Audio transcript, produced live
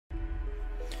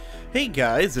Hey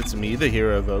guys, it's me, the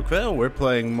hero of Oakvale. We're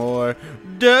playing more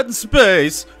Dead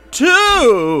Space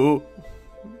 2!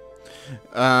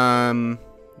 God,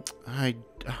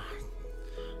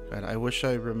 I wish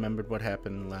I remembered what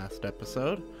happened last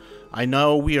episode. I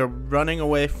know we are running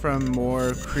away from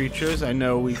more creatures. I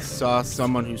know we saw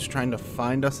someone who's trying to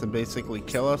find us and basically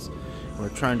kill us. We're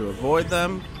trying to avoid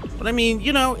them. But I mean,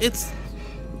 you know, it's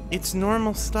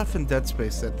normal stuff in Dead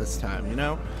Space at this time, you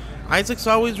know? Isaac's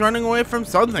always running away from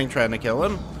something trying to kill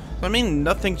him. So, I mean,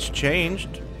 nothing's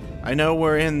changed. I know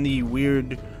we're in the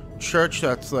weird church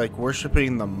that's, like,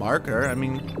 worshipping the marker. I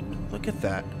mean, look at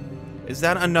that. Is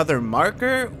that another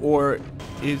marker, or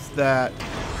is that...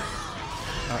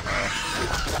 Uh-oh.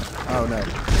 Oh, no.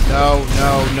 No,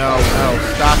 no, no, no.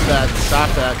 Stop that, stop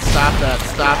that, stop that,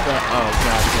 stop that. Oh,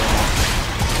 god damn it.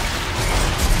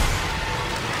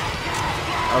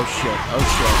 Oh, shit, oh,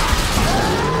 shit.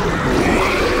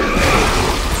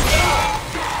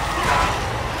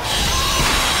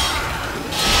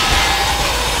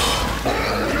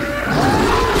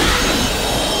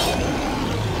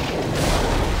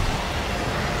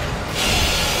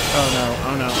 Oh no,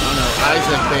 oh no, oh no.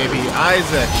 Isaac, baby,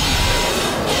 Isaac.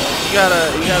 You gotta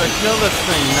kill this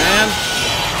thing, man.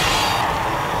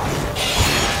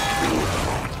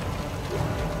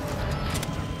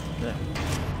 Yeah.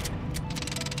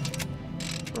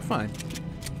 We're fine.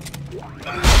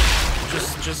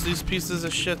 Just these pieces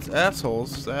of shit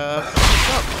assholes. What's up?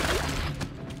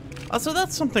 Also,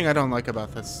 that's something I don't like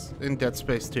about this in Dead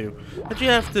Space 2. That you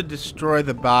have to destroy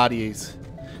the bodies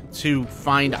to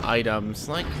find items.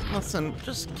 Like, listen,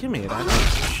 just give me it. I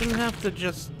shouldn't have to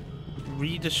just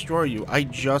re-destroy you. I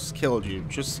just killed you.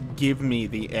 Just give me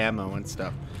the ammo and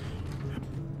stuff.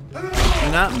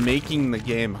 You're not making the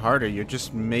game harder. You're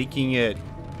just making it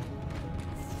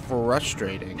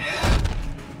frustrating.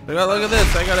 Look at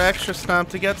this. I got extra stomp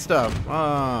to get stuff.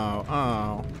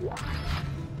 Oh.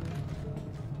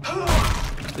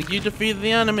 Like, you defeated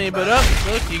the enemy, but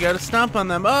look, you gotta stomp on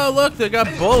them. Oh, look, they got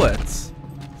bullets.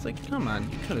 It's like, come on,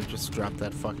 you could have just dropped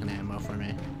that fucking ammo for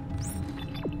me.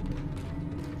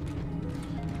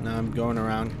 Now I'm going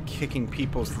around kicking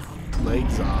people's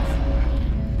legs off.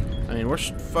 I mean, we're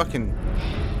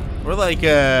like,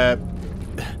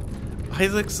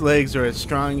 Isaac's legs are as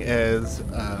strong as,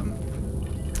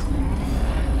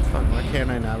 fuck, why can't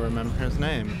I not remember his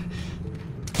name?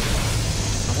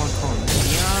 I want to call him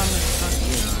Leon. It's not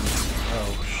Leon.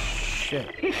 Oh, shit.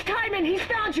 It's Timon! He's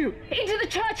found you! Into the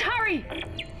church, hurry!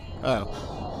 Oh,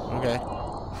 okay.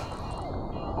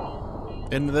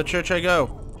 Into the church I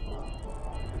go.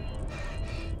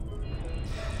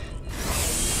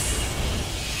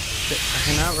 Shit, I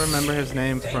cannot remember his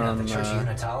name from,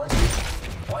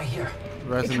 Why here?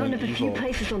 Resident It's one of the Evil. few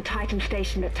places on Titan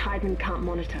Station that Tideman can't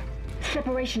monitor.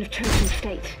 Separation of church and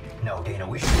state. No, Dana,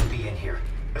 we shouldn't be in here.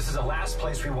 This is the last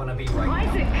place we want to be right now.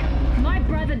 Isaac! My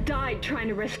brother died trying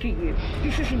to rescue you.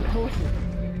 This is important.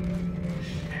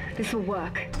 This will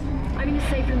work. I'm in a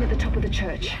safe room at the top of the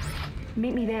church.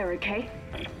 Meet me there, okay?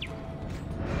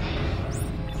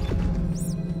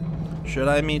 Should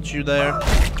I meet you there?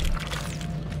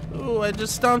 Ooh, I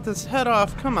just stomped his head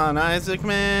off. Come on, Isaac,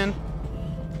 man.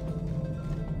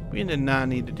 We did not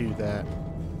need to do that.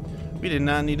 We did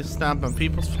not need to stomp on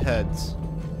people's heads.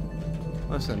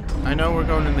 Listen, I know we're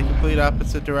going in the complete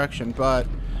opposite direction, but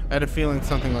I had a feeling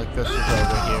something like this was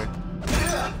over here.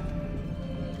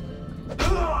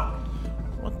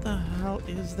 What the hell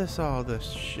is this, all this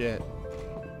shit?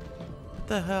 What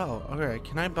the hell? Alright,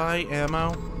 can I buy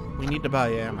ammo? We need to buy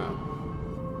ammo.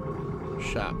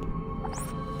 Shop.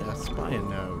 Yes, buy a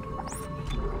node.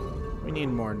 We need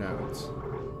more nodes.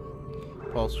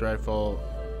 Pulse rifle.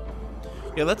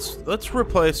 Yeah, let's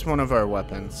replace one of our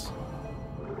weapons.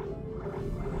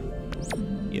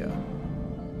 Yeah.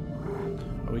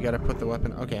 Oh, we gotta put the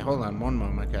weapon. Okay, hold on one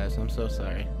moment, guys. I'm so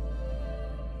sorry.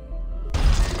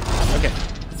 Okay.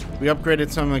 We upgraded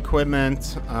some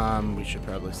equipment. We should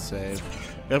probably save.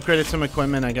 We upgraded some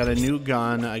equipment. I got a new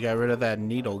gun. I got rid of that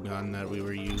needle gun that we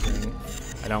were using.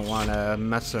 I don't want to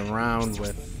mess around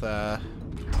with, I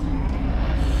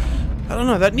don't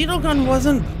know. That needle gun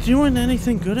wasn't doing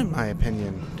anything good in my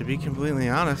opinion. To be completely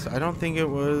honest, I don't think it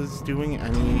was doing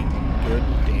any good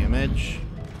damage.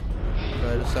 So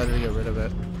I decided to get rid of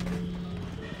it.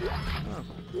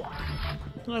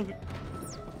 Oh,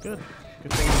 good.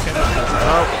 Good thing we came up with.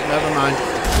 Oh, never mind.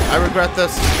 I regret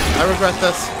this. I regret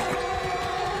this.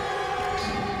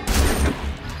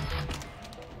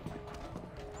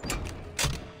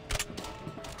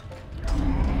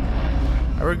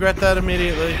 I regret that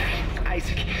immediately.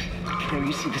 Isaac, there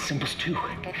you see the symbols too.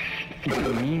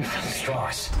 It means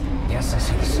Strauss. Yes, I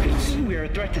see the signs. we are a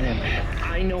threat to them.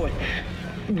 I know it.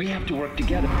 We have to work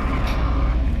together.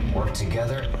 Work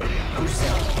together? Who's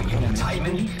them? The Union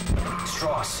Titan?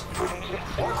 Strauss.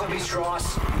 Work with me,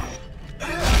 Strauss.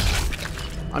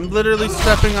 I'm literally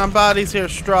stepping on bodies here,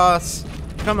 Strauss.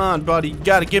 Come on, buddy. You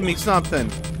gotta give me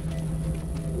something.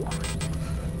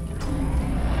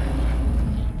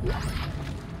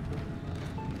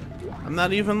 I'm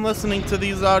not even listening to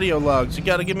these audio logs. You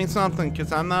gotta give me something,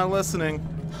 because I'm not listening.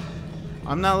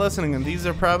 I'm not listening, and these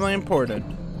are probably important.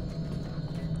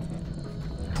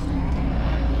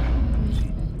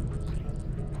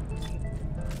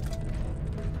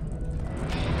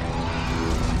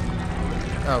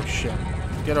 Oh, shit.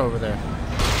 Get over there.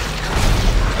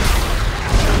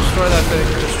 Destroy that thing.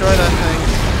 Destroy that thing.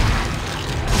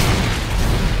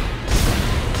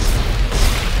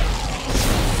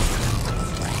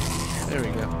 There we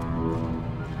go.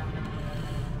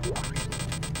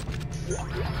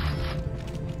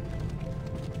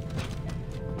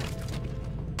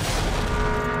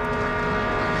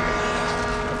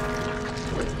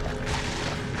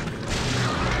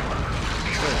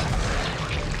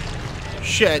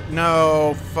 Shit,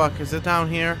 no. Fuck, is it down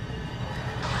here?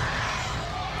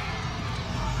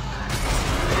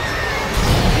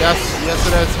 Yes, yes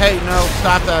it is. Hey, no,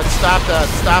 stop that, stop that,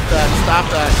 stop that, stop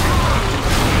that.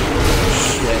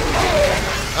 Shit.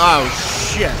 Oh,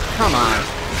 shit, come on.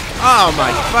 Oh my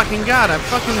fucking god, I'm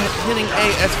fucking hitting A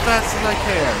as fast as I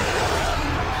can.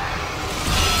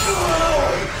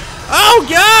 Oh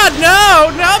god, no!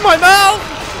 Not my mouth!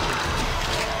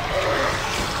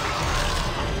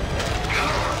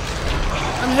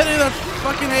 I'm hitting that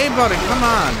fucking A button, come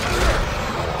on.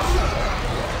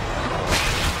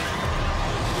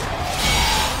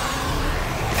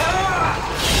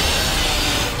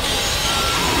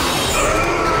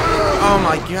 Oh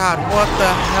my god, what the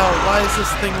hell? Why is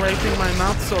this thing raping my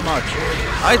mouth so much?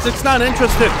 Isaac's not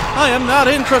interested. I am not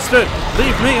interested.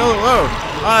 Leave me alone.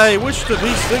 I wish to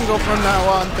be single from now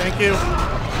on, thank you.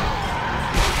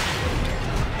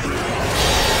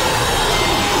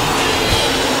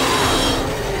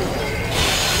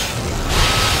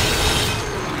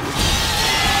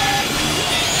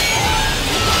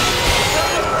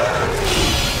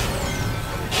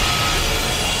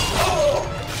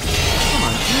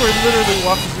 We're literally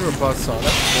walking through a buzzsaw.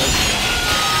 That's bullshit.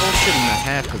 Bullshit and a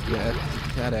half of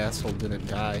that asshole didn't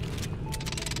die.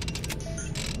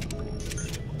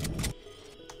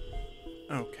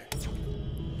 Okay.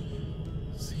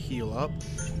 Let's heal up.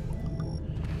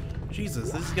 Jesus,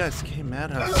 these guys came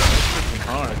at us freaking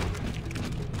hard.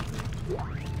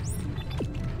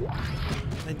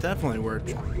 They definitely were.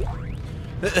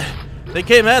 They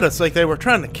came at us like they were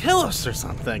trying to kill us or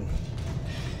something.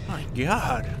 My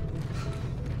god.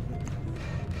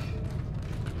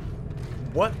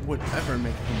 What would ever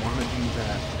make them want to do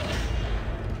that?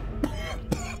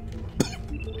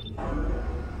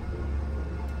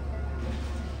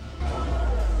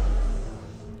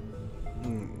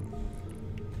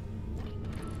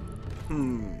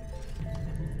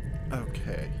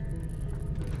 Okay.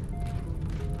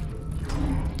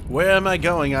 Where am I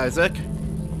going, Isaac?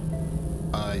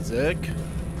 Isaac?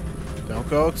 Don't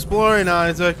go exploring,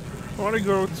 Isaac. I want to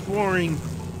go exploring.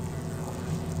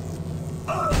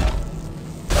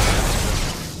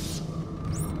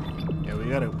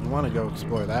 We want to go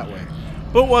explore that way.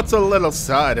 But what's a little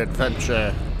side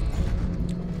adventure?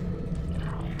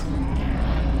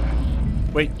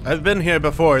 Wait, I've been here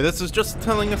before. This is just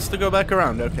telling us to go back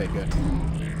around. Okay, good.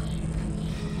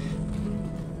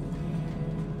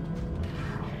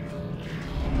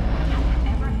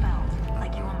 Ever felt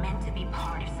like you were meant to be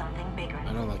part of something bigger?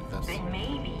 I don't like this. Then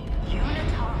maybe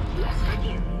unitology is for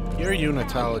you. You're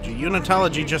unitology.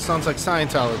 Unitology just sounds like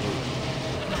Scientology.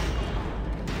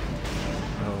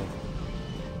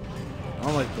 I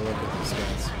don't like the look of these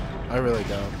guys. I really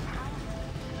don't.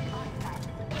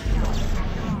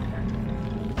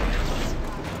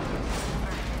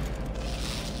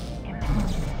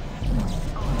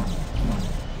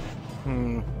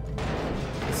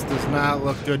 This does not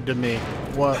look good to me.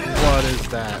 What is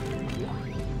that?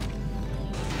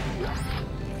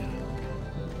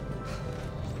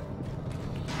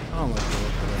 I don't like the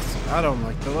look of this. I don't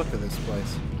like the look of this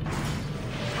place.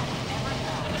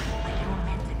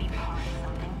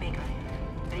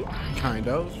 Kind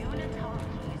of.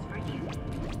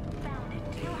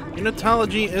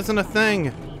 Unitology isn't a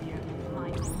thing.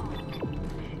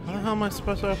 How the hell am I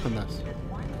supposed to open this?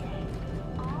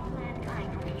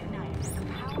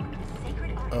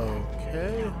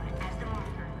 Okay.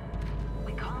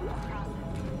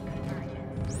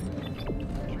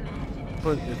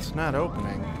 But it's not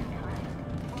opening.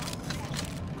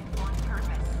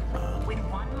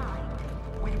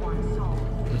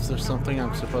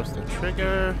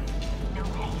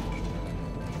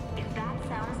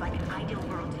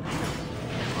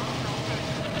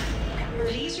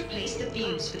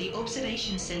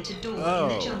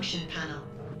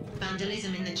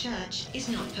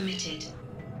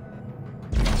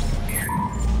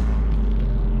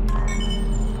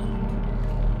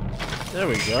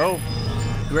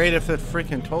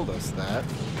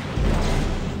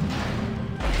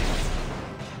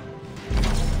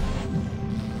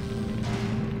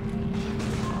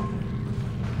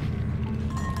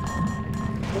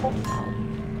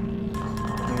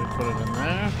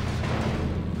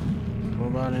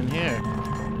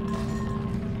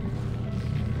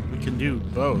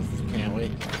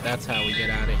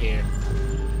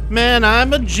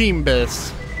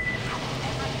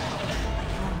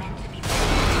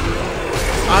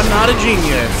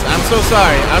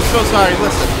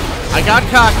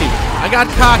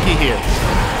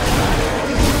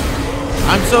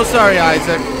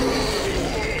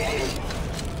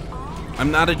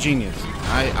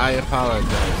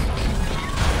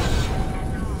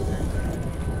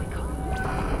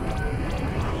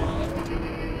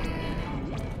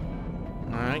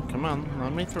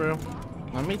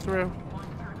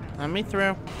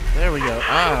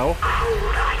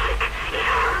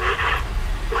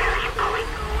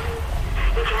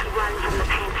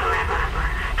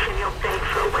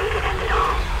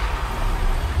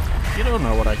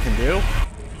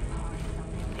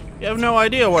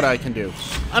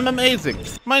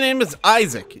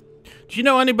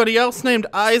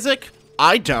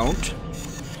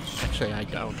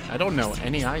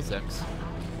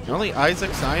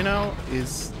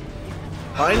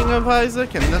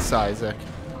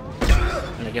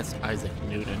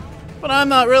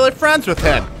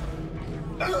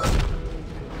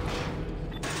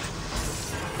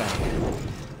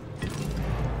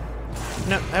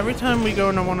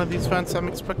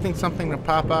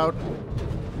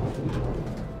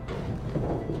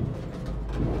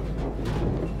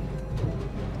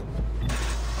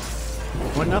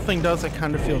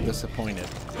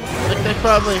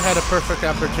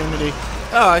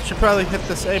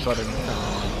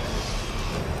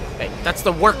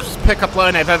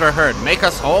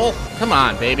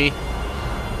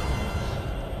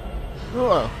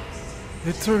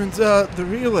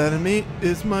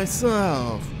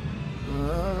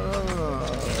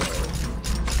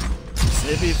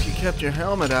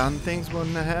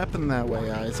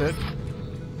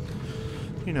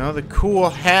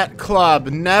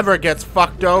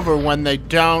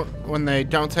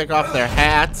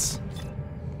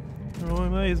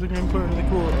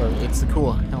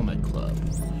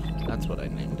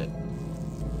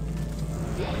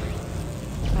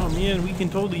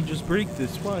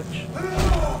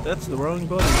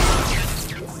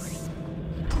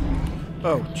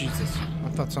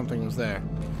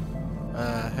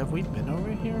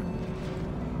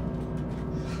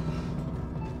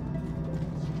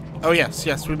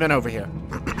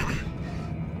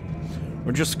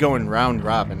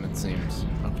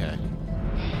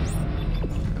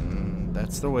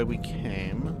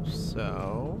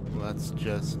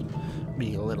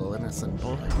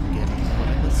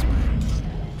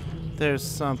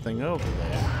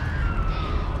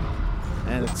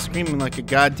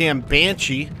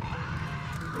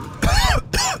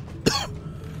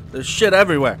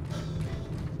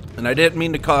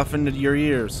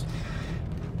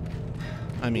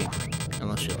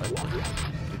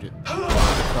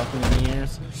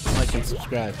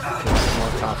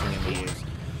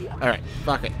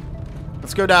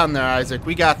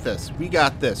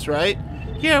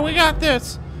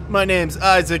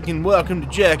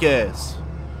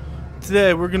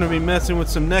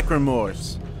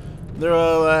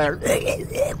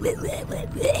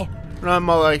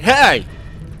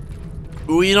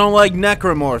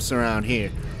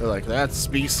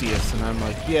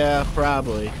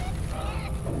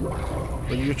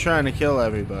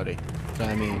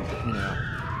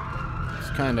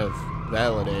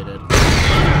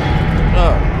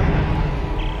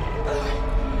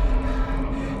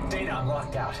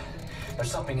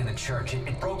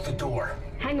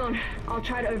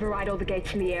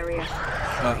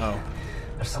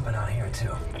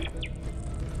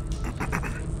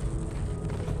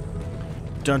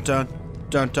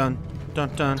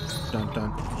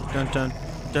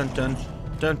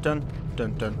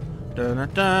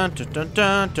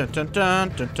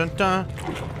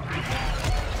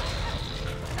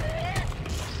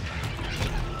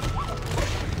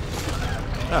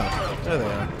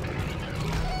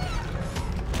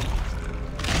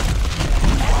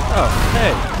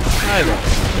 Hi there.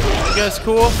 You guys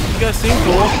cool? You guys seem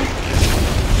cool.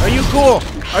 Are you cool?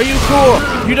 Are you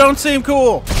cool? You don't seem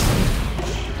cool.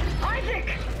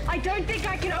 Isaac! I don't think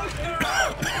I can open.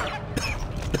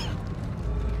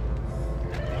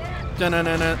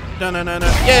 Da-na-na-na, da-na-na-na,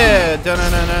 yeah,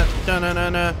 da-na-na-na,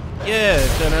 da-na-na-na,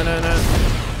 yeah, da-na-na-na.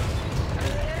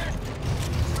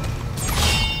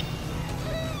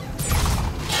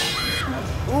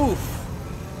 Oof.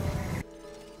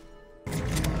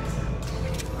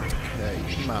 Okay,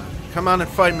 come on. Come on and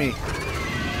fight me.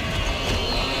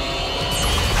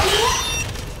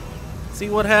 See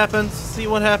what happens? See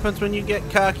what happens when you get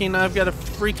cocky and I've got a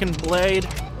freaking blade?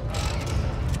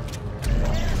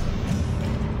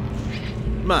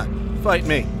 Come on, fight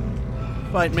me.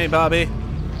 Fight me, Bobby.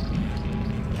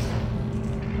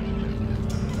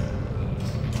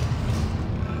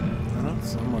 Oh,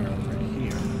 somewhere over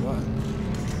here. What?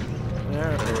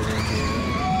 There, over here.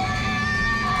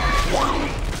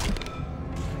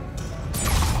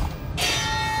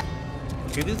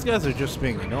 Okay, these guys are just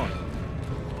being annoying.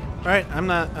 Right, I'm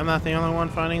not the only one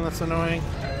finding this annoying.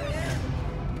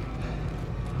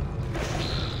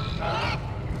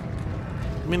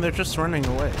 I mean, they're just running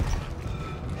away.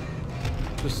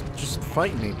 Just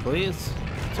fight me, please.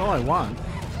 That's all I want.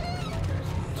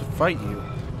 To fight you.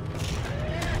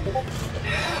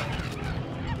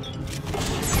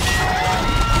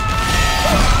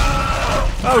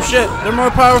 Oh shit, they're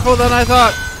more powerful than I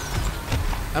thought.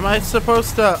 Am I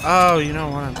supposed to? Oh, you know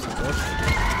what I'm supposed to do.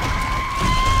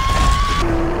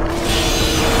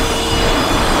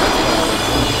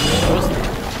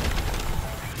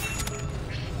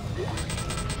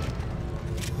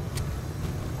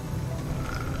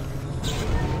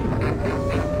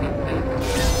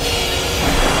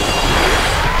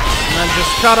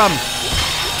 Cut them!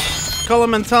 Call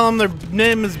them and tell them their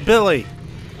name is Billy.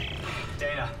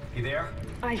 Dana, you there?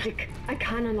 Isaac, I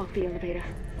can't unlock the elevator.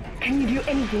 Can you do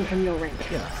anything from your end?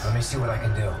 Yes. Let me see what I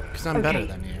can do. Because I'm better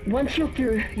than you. Once you're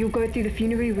through, you'll go through the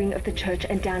funerary wing of the church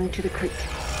and down into the creek.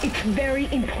 It's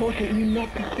very important you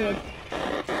not be dead.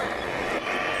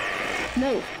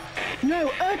 No.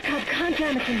 No, Earth Cub can't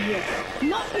jam us in here.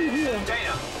 Not in here.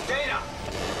 Dana!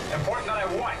 Important that I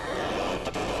what?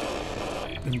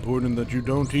 Important that you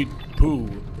don't eat poo.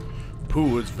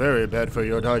 Poo is very bad for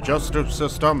your digestive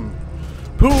system.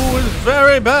 Poo is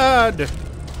very bad!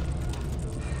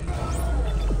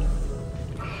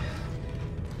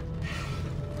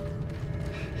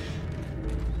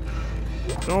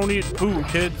 Don't eat poo,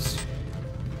 kids.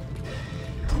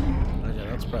 Okay,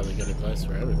 that's probably good advice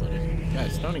for everybody.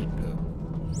 Guys, don't eat poo.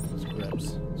 It's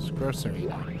gross. It's grosser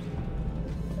eating.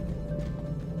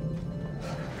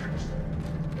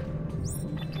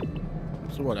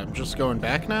 So what, I'm just going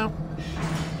back now?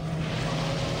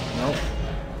 Nope.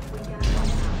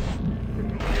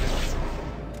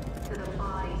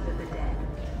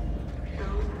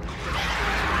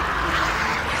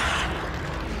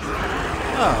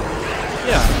 Oh,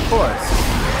 yeah, of course.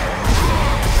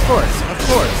 Of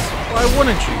course. Why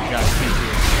wouldn't you guys be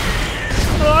here?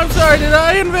 Oh, I'm sorry, did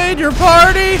I invade your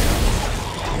party?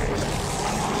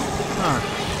 Huh.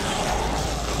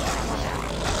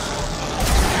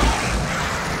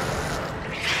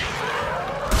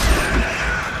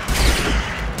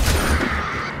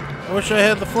 I wish I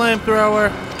had the flamethrower.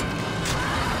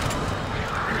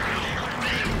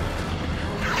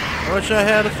 I wish I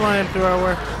had a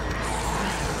flamethrower.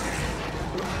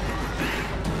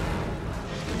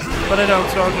 But I don't,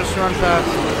 so I'll just run fast.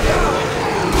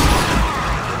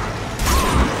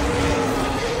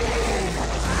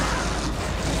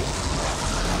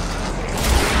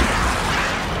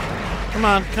 Come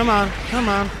on, come on, come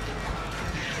on.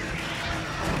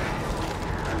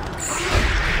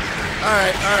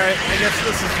 Alright, I guess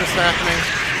this is just happening.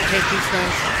 I hate these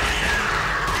things.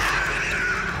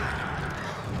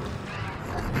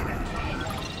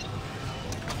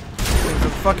 Things are the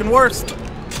fucking worst.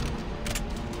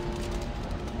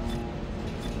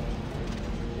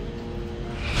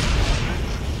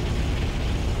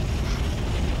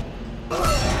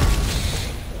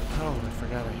 Oh, I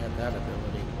forgot I had that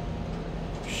ability.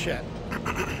 Shit.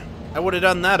 I would have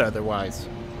done that otherwise.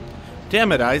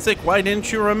 Damn it, Isaac, why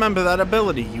didn't you remember that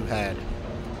ability you had?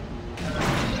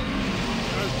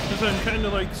 Because I'm kind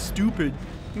of like stupid.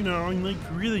 You know, I'm like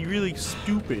really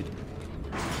stupid.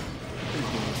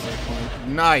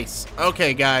 Nice.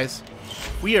 Okay, guys.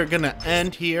 We are gonna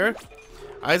end here.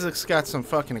 Isaac's got some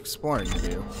fucking exploring to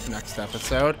do next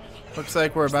episode. Looks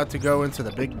like we're about to go into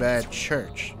the big bad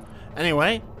church.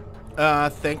 Anyway,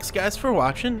 thanks guys for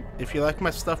watching. If you like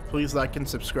my stuff, please like and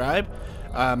subscribe.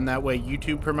 That way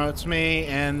YouTube promotes me,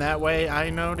 and that way I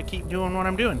know to keep doing what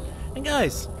I'm doing. And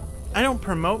guys, I don't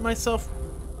promote myself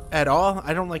at all.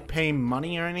 I don't like paying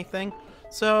money or anything.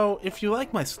 So if you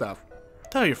like my stuff,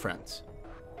 tell your friends.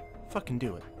 Fucking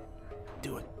do it.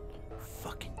 Do it.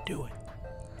 Fucking do it.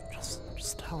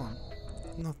 Just tell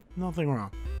them. Nothing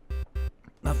wrong.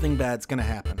 Nothing bad's gonna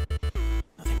happen.